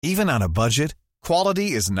Even on a budget,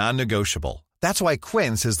 quality is non-negotiable. That's why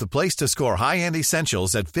Quince is the place to score high-end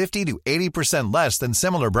essentials at 50 to 80% less than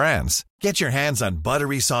similar brands. Get your hands on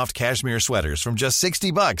buttery soft cashmere sweaters from just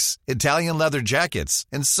 $60, Italian leather jackets,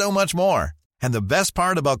 and so much more. And the best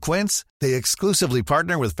part about Quince, they exclusively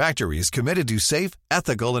partner with factories committed to safe,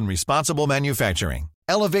 ethical, and responsible manufacturing.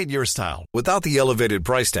 Elevate your style without the elevated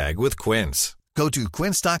price tag with Quince. Go to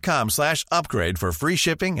quince.com/upgrade for free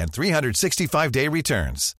shipping and 365-day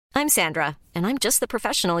returns. I'm Sandra, and I'm just the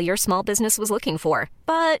professional your small business was looking for.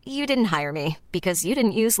 But you didn't hire me because you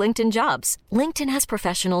didn't use LinkedIn Jobs. LinkedIn has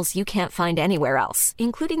professionals you can't find anywhere else,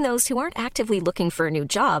 including those who aren't actively looking for a new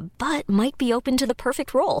job, but might be open to the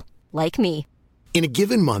perfect role, like me. In a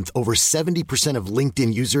given month, over 70% of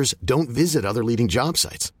LinkedIn users don't visit other leading job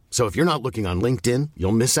sites. So if you're not looking on LinkedIn,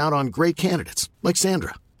 you'll miss out on great candidates like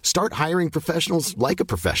Sandra. Start hiring professionals like a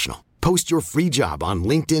professional. Post your free job on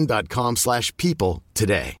linkedin.com/people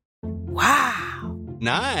today. Wow.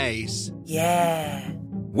 Nice. Yeah.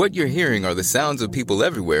 What you're hearing are the sounds of people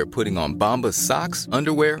everywhere putting on Bombas socks,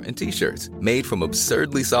 underwear, and T-shirts made from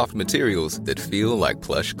absurdly soft materials that feel like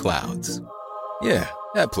plush clouds. Yeah,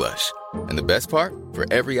 that plush. And the best part?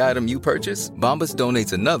 For every item you purchase, Bombas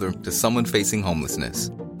donates another to someone facing homelessness.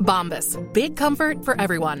 Bombas. Big comfort for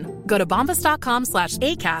everyone. Go to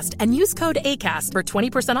bombas.com/ACAST and use code ACAST for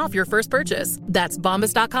 20% off your first purchase. That's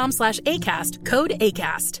bombas.com/ACAST. Code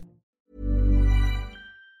ACAST.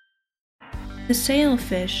 The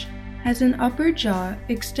sailfish has an upper jaw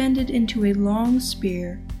extended into a long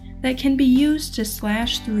spear that can be used to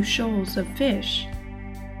slash through shoals of fish.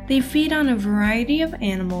 They feed on a variety of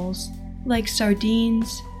animals like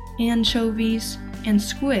sardines, anchovies, and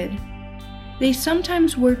squid. They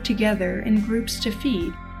sometimes work together in groups to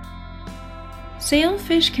feed.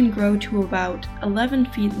 Sailfish can grow to about 11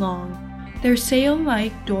 feet long. Their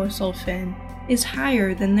sail-like dorsal fin is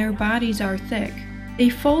higher than their bodies are thick. They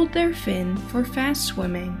fold their fin for fast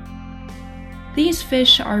swimming. These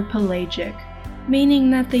fish are pelagic,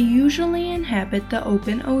 meaning that they usually inhabit the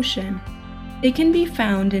open ocean. They can be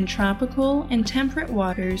found in tropical and temperate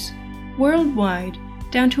waters worldwide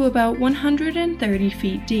down to about 130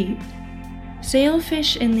 feet deep.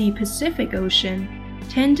 Sailfish in the Pacific Ocean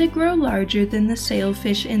tend to grow larger than the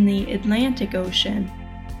sailfish in the Atlantic Ocean,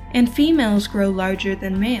 and females grow larger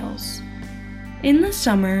than males. In the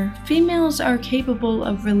summer, females are capable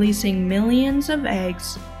of releasing millions of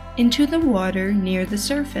eggs into the water near the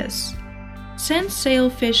surface. Since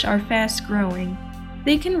sailfish are fast-growing,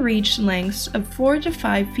 they can reach lengths of 4 to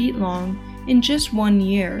 5 feet long in just 1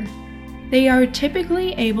 year. They are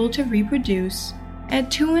typically able to reproduce at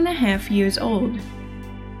 2.5 years old.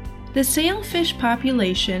 The sailfish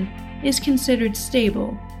population is considered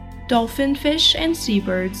stable. Dolphinfish and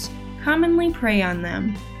seabirds commonly prey on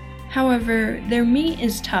them. However, their meat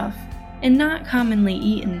is tough and not commonly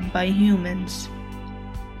eaten by humans.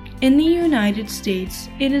 In the United States,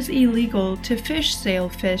 it is illegal to fish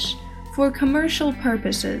sailfish for commercial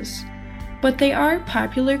purposes, but they are a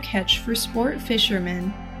popular catch for sport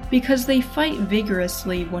fishermen because they fight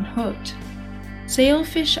vigorously when hooked.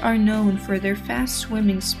 Sailfish are known for their fast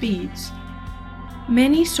swimming speeds.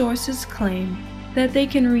 Many sources claim that they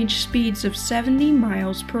can reach speeds of 70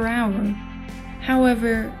 miles per hour.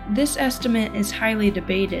 However, this estimate is highly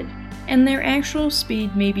debated, and their actual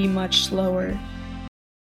speed may be much slower.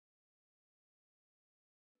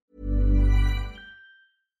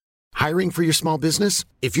 Hiring for your small business?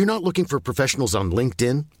 If you're not looking for professionals on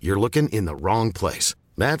LinkedIn, you're looking in the wrong place.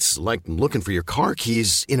 That's like looking for your car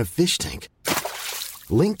keys in a fish tank.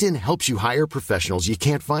 LinkedIn helps you hire professionals you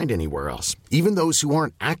can't find anywhere else, even those who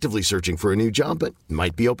aren't actively searching for a new job but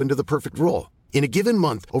might be open to the perfect role. In a given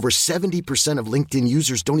month, over 70% of LinkedIn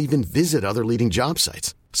users don't even visit other leading job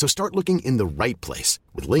sites. So start looking in the right place.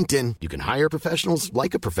 With LinkedIn, you can hire professionals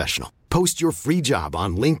like a professional. Post your free job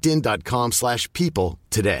on linkedin.com/people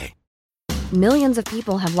today. Millions of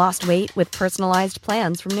people have lost weight with personalized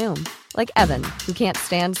plans from Noom. Like Evan, who can't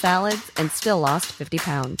stand salads and still lost 50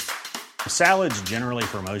 pounds. Salads generally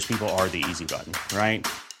for most people are the easy button, right?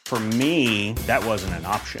 For me, that wasn't an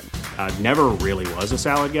option. I never really was a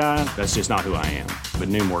salad guy. That's just not who I am. But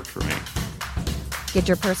Noom worked for me. Get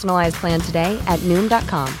your personalized plan today at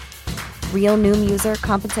Noom.com. Real Noom user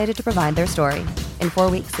compensated to provide their story. In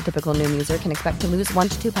 4 weeks, the typical Noom user can expect to lose 1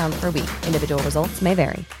 to 2 pounds per week. Individual results may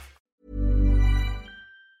vary.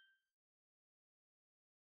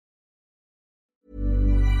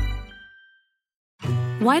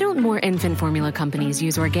 Why don't more infant formula companies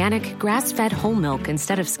use organic, grass-fed whole milk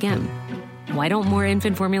instead of skim? Why don't more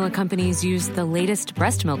infant formula companies use the latest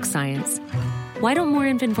breast milk science? Why don't more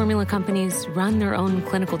infant formula companies run their own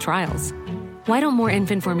clinical trials? Why don't more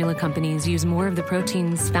infant formula companies use more of the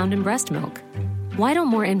proteins found in breast milk? Why don't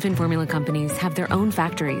more infant formula companies have their own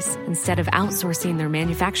factories instead of outsourcing their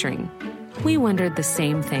manufacturing? We wondered the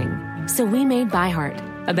same thing. So we made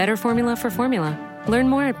ByHeart, a better formula for formula. Learn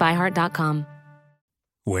more at byheart.com.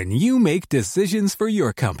 When you make decisions for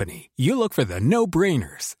your company, you look for the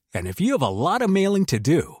no-brainers. And if you have a lot of mailing to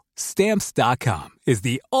do, Stamps.com is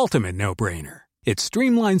the ultimate no-brainer. It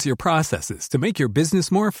streamlines your processes to make your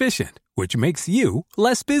business more efficient, which makes you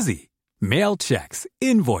less busy. Mail checks,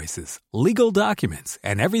 invoices, legal documents,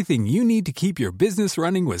 and everything you need to keep your business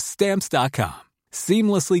running with Stamps.com.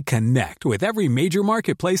 Seamlessly connect with every major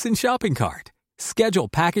marketplace and shopping cart. Schedule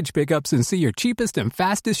package pickups and see your cheapest and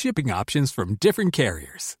fastest shipping options from different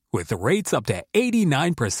carriers, with rates up to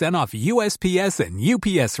 89% off USPS and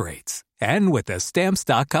UPS rates. And with the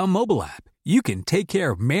Stamps.com mobile app, you can take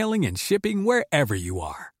care of mailing and shipping wherever you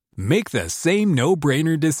are. Make the same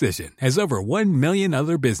no-brainer decision as over 1 million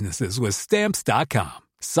other businesses with Stamps.com.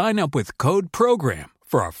 Sign up with code PROGRAM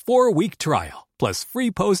for a 4-week trial, plus free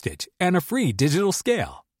postage and a free digital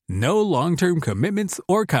scale. No long-term commitments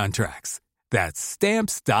or contracts. That's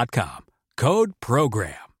Stamps.com. Code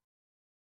PROGRAM.